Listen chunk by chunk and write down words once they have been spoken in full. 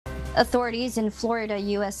Authorities in Florida,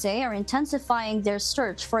 USA are intensifying their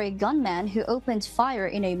search for a gunman who opened fire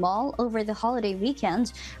in a mall over the holiday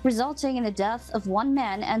weekend, resulting in the death of one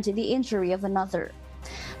man and the injury of another.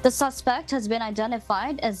 The suspect has been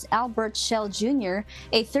identified as Albert Shell Jr.,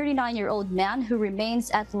 a 39-year-old man who remains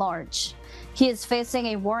at large. He is facing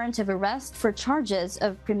a warrant of arrest for charges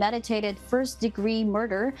of premeditated first-degree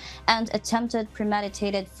murder and attempted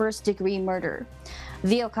premeditated first-degree murder.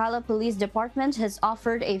 The Ocala Police Department has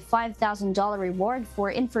offered a $5,000 reward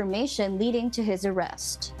for information leading to his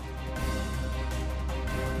arrest.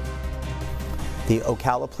 The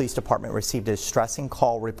Ocala Police Department received a distressing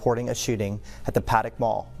call reporting a shooting at the Paddock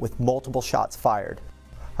Mall with multiple shots fired.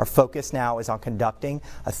 Our focus now is on conducting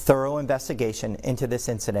a thorough investigation into this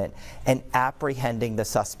incident and apprehending the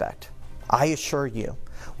suspect. I assure you,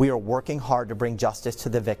 we are working hard to bring justice to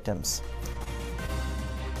the victims.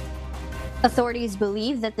 Authorities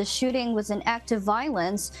believe that the shooting was an act of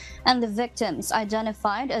violence, and the victims,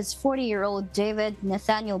 identified as 40-year-old David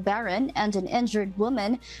Nathaniel Barron and an injured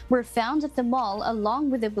woman, were found at the mall along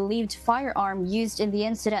with the believed firearm used in the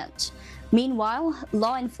incident. Meanwhile,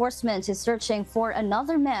 law enforcement is searching for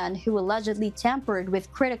another man who allegedly tampered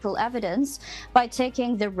with critical evidence by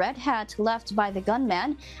taking the red hat left by the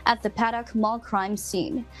gunman at the Paddock Mall crime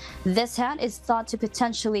scene. This hat is thought to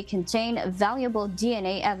potentially contain valuable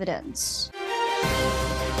DNA evidence.